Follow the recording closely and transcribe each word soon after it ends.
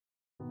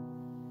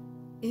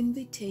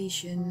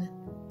Invitation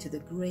to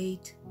the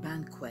Great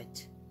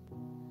Banquet.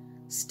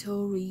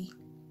 Story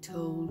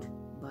told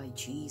by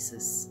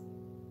Jesus.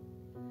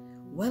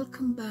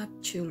 Welcome back,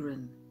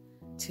 children,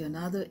 to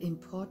another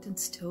important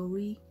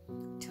story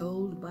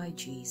told by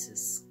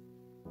Jesus.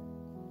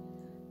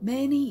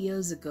 Many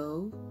years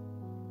ago,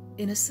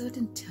 in a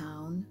certain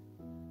town,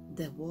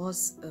 there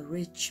was a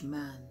rich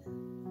man.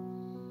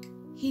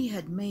 He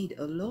had made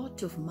a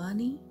lot of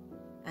money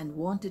and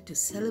wanted to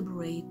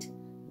celebrate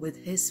with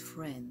his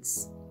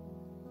friends.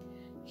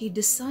 He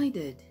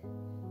decided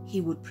he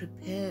would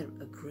prepare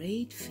a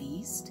great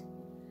feast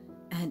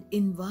and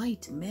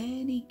invite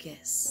many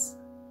guests.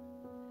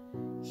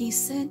 He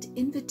sent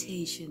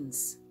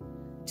invitations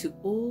to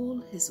all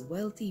his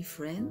wealthy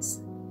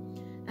friends,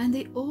 and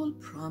they all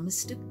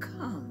promised to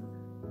come.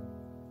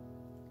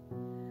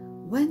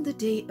 When the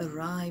day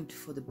arrived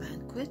for the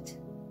banquet,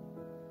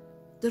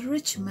 the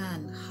rich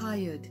man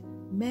hired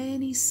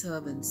many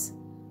servants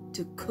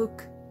to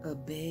cook a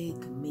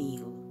big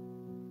meal.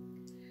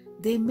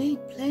 They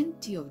made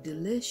plenty of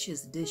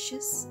delicious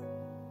dishes.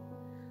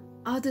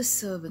 Other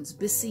servants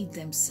busied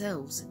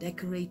themselves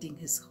decorating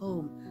his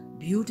home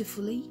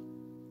beautifully.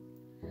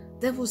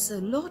 There was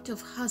a lot of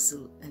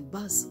hustle and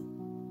bustle.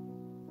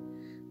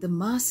 The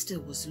master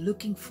was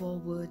looking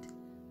forward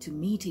to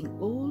meeting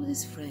all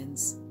his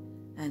friends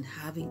and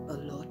having a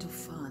lot of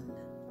fun.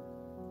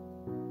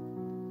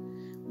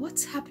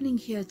 What's happening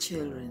here,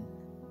 children?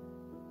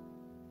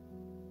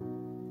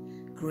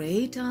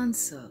 Great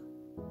answer.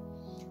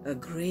 A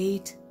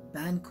great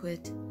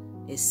banquet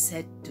is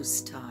set to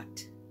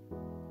start.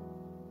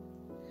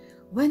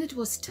 When it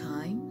was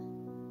time,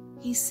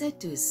 he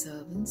said to his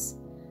servants,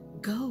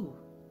 "Go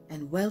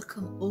and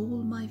welcome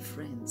all my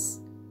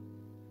friends.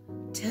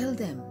 Tell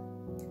them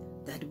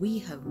that we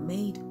have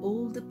made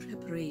all the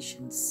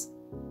preparations.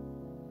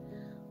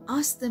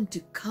 Ask them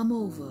to come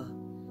over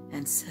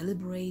and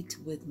celebrate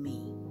with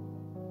me.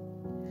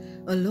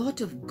 A lot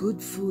of good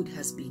food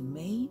has been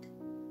made,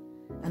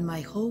 and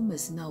my home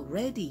is now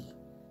ready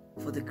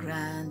for the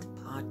grand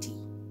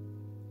party."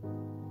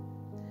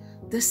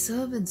 The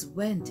servants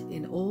went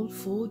in all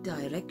four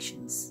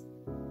directions.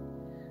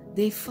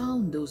 They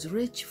found those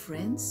rich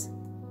friends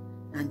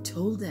and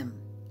told them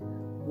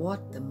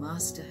what the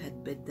master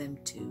had bid them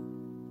to.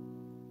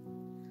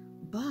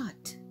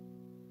 But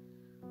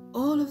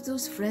all of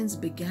those friends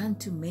began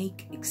to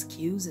make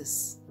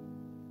excuses.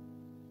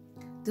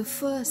 The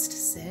first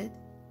said,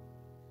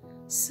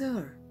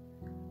 "Sir,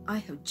 I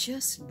have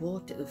just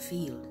bought a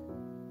field,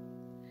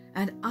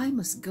 and I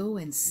must go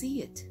and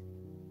see it.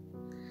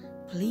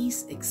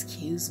 Please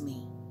excuse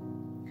me.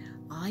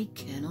 I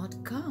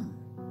cannot come."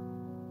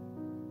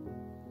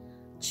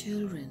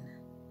 Children,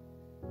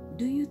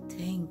 do you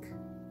think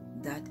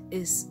that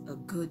is a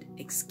good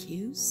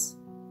excuse?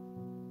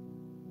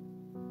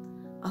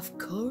 Of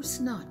course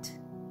not.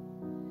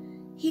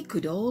 He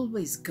could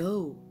always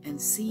go and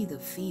see the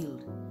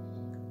field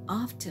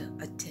after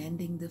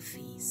attending the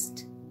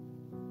feast.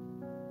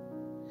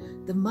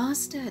 The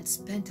master had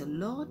spent a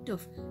lot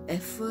of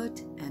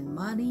effort and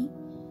money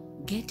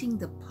getting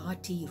the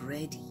party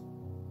ready.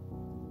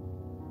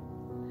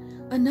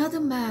 Another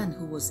man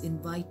who was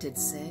invited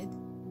said,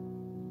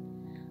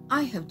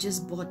 "I have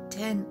just bought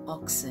 10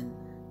 oxen.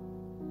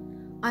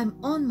 I'm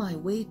on my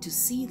way to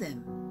see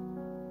them.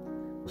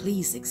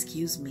 Please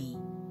excuse me,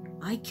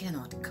 I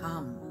cannot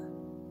come."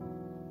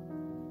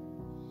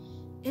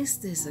 Is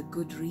this a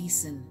good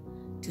reason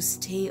to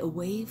stay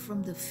away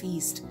from the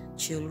feast,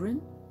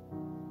 children?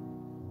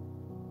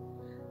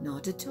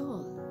 Not at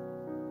all.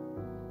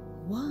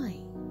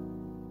 Why?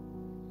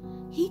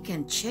 He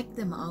can check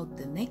them out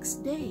the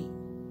next day.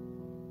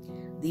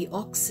 The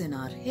oxen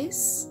are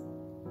his,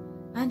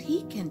 and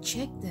he can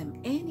check them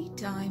any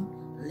time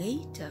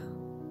later.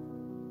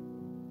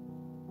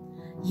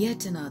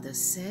 Yet another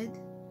said,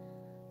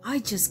 "I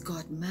just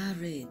got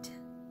married,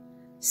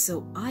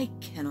 so I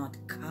cannot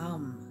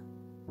come."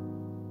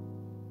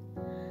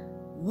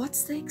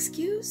 What's the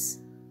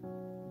excuse?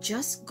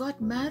 Just got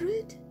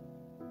married?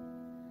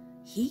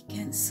 He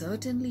can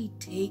certainly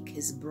take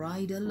his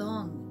bride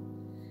along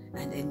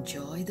and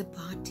enjoy the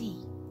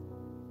party.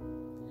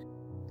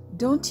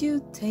 Don't you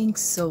think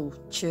so,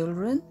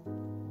 children?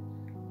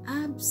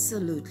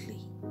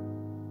 Absolutely.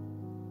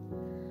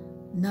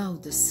 Now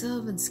the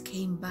servants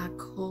came back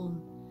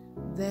home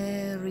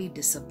very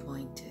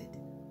disappointed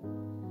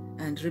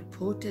and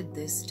reported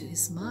this to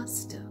his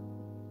master.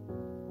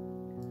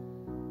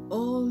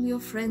 "All your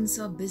friends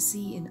are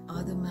busy in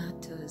other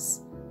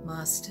matters,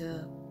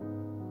 master,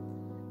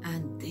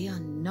 and they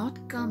are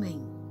not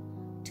coming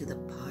to the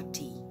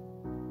party."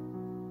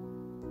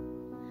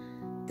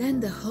 Then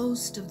the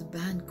host of the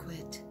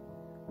banquet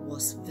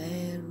was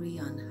very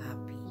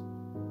unhappy.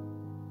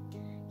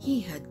 He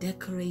had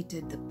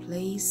decorated the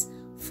place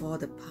for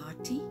the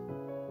party.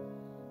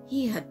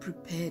 He had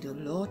prepared a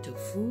lot of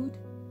food,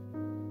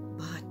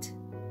 but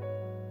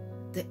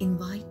the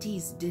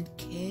invitees didn't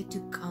care to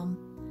come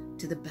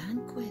to the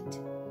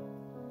banquet,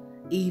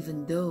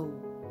 even though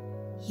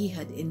he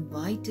had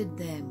invited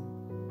them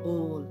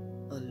all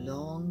a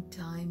long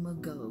time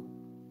ago.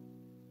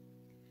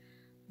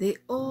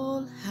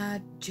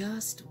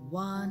 just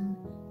one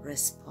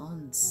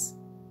response: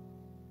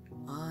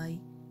 I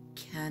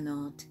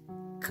cannot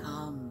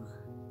come.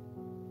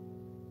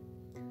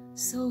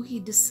 So he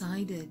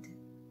decided,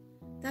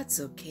 that's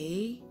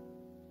okay.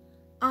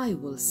 I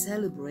will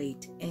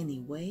celebrate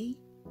anyway.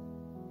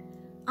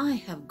 I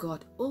have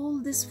got all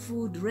this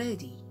food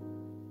ready.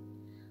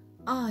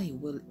 I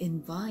will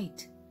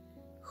invite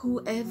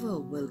whoever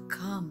will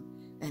come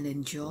and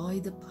enjoy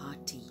the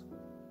party.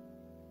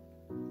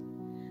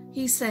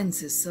 He sends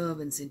his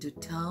servants into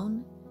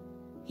town.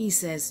 He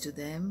says to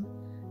them,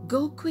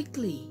 go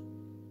quickly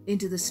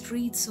into the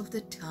streets of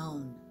the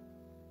town.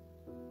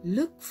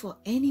 Look for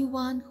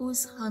anyone who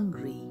is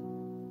hungry,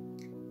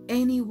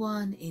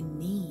 anyone in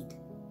need,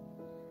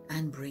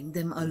 and bring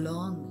them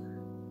along.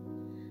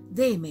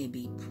 They may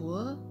be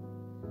poor,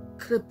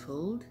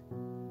 crippled,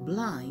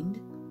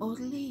 blind, or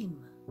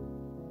lame.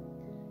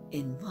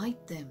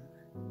 Invite them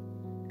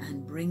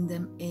and bring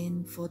them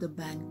in for the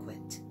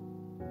banquet.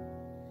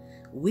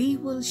 We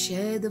will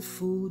share the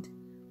food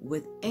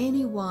with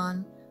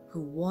anyone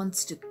who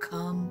wants to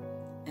come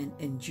and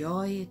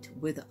enjoy it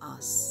with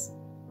us.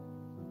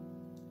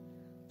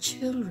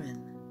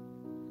 Children,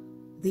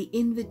 the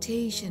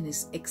invitation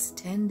is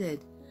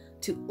extended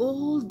to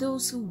all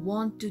those who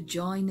want to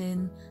join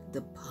in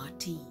the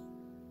party.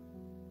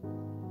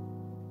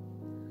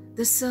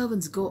 The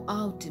servants go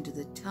out into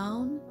the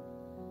town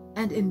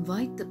and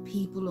invite the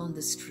people on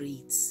the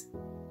streets.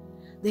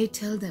 They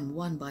tell them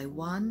one by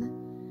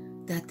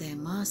one that their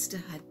master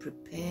had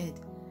prepared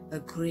a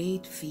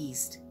great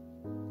feast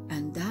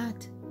and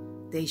that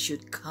they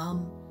should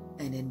come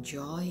and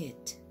enjoy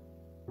it.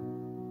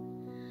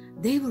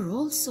 They were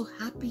also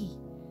happy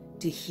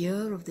to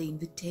hear of the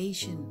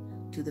invitation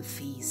to the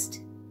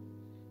feast.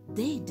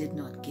 They did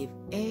not give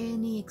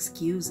any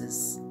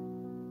excuses.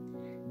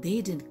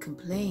 They didn't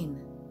complain.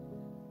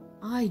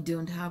 I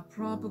don't have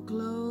proper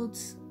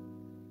clothes.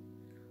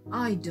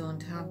 I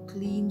don't have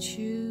clean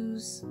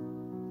shoes.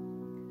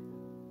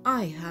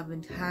 I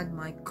haven't had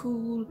my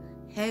cool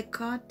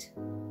haircut.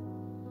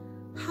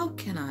 How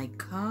can I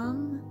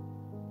come?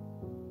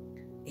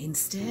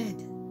 Instead,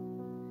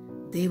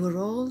 they were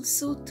all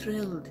so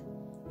thrilled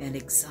and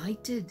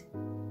excited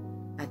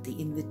at the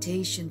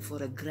invitation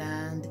for a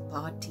grand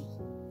party.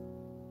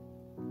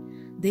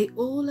 They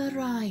all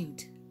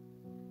arrived,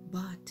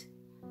 but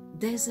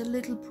there's a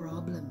little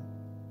problem.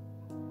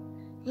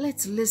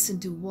 Let's listen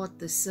to what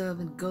the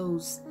servant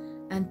goes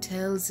and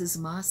tells his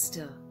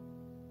master.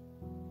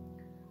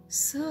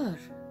 Sir,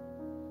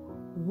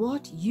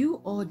 what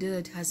you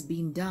ordered has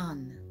been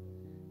done,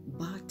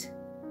 but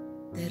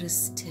there is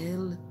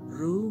still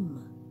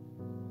room.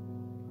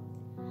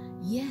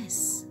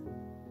 Yes,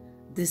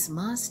 this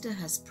master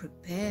has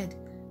prepared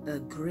a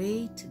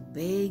great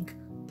big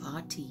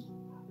party.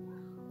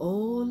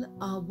 All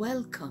are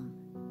welcome.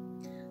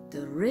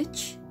 The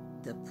rich,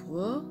 the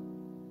poor,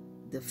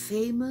 the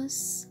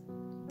famous,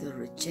 the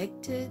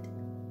rejected,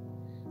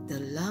 the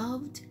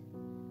loved,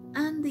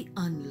 and the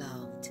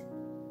unloved.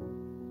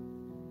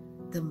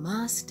 The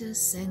master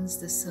sends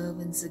the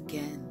servants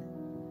again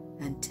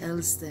and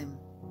tells them,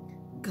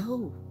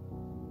 go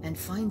and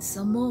find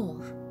some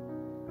more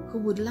who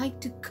would like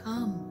to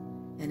come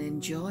and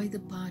enjoy the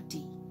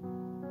party.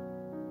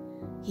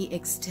 He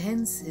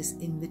extends his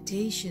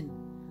invitation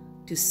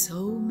to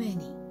so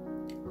many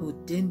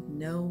who didn't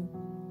know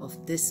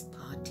of this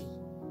party.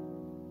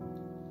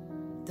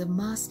 The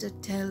master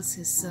tells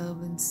his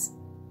servants,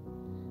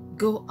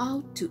 go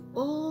out to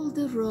all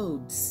the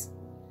roads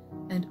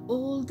and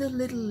all the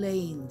little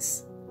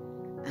lanes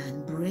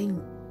and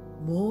bring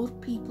more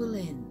people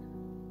in,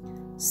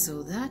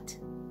 so that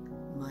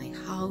my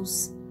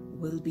house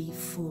will be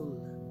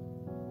full.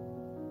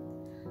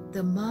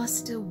 The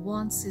master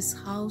wants his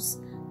house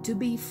to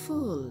be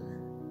full.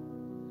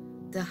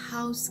 The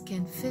house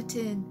can fit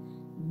in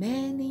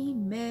many,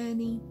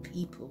 many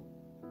people.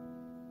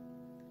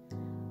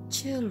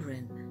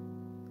 Children,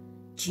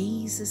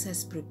 Jesus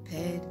has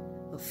prepared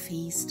a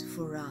feast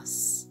for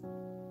us,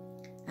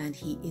 and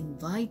he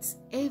invites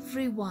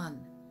everyone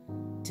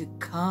to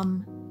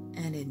come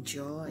and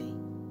enjoy.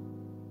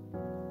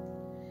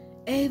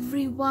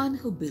 Everyone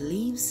who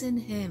believes in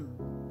him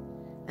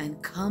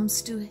and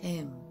comes to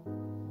him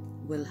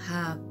will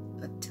have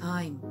a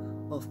time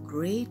of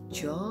great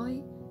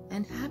joy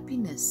and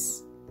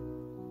happiness.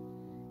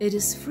 It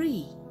is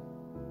free,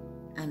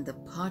 and the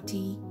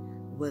party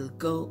will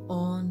go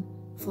on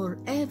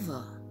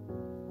forever.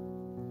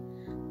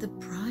 The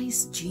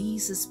price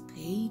Jesus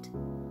paid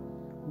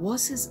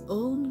was his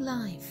own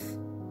life.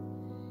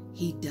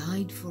 He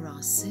died for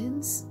our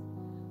sins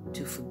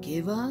to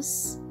forgive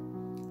us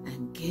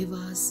and give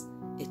us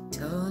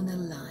eternal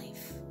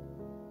life.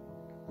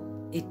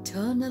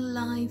 Eternal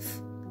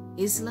life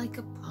is like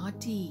a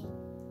party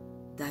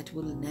that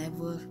will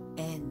never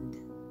end.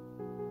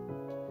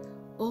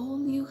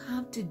 All you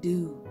have to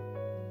do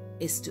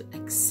is to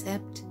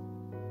accept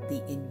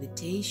the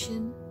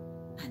invitation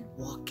and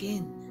walk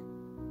in.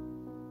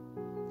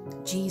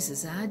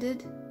 Jesus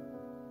added,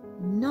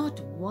 not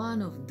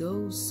one of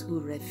those who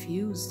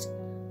refused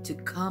to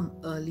come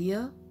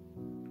earlier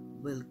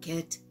will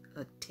get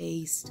a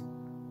taste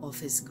of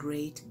his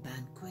great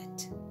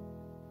banquet.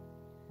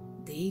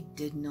 They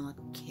did not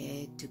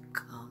care to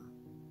come.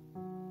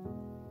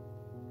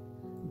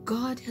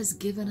 God has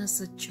given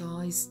us a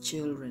choice,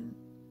 children,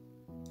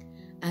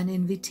 an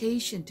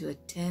invitation to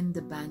attend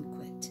the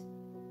banquet.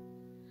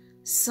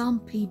 Some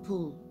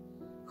people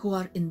who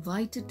are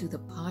invited to the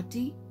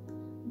party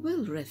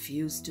will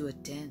refuse to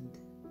attend.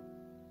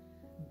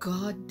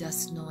 God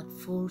does not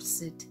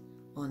force it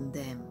on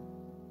them.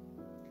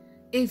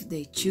 If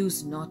they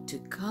choose not to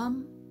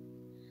come,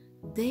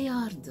 they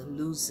are the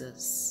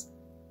losers.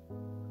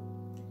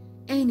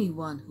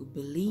 Anyone who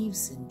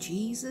believes in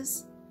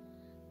Jesus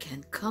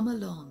can come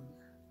along.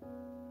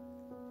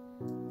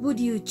 Would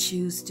you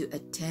choose to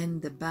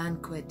attend the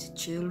banquet,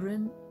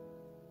 children?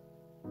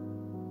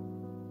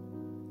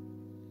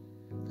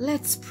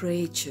 Let's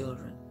pray,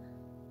 children.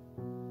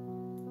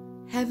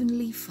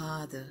 Heavenly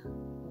Father,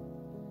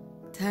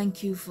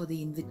 thank you for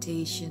the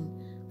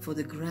invitation for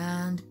the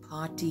grand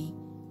party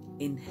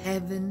in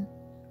heaven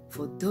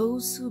for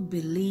those who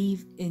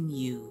believe in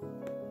you.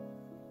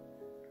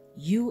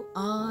 You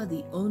are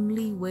the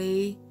only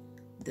way,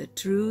 the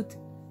truth,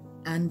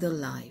 and the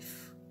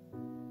life.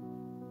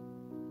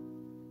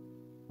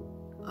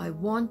 I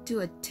want to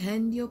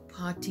attend your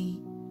party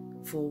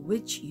for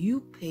which you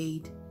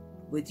paid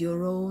with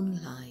your own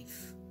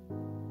life.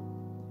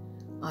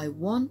 I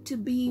want to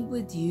be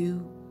with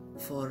you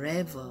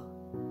forever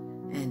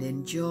and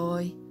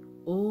enjoy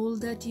all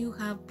that you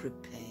have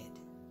prepared.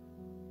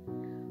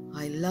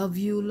 I love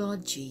you,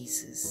 Lord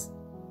Jesus,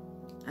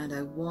 and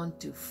I want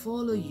to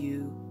follow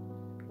you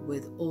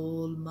with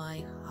all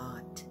my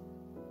heart.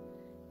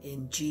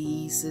 In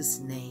Jesus'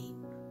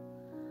 name,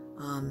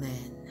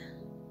 Amen.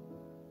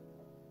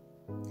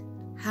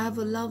 Have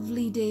a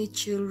lovely day,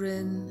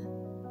 children.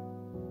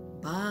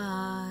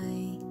 Bye.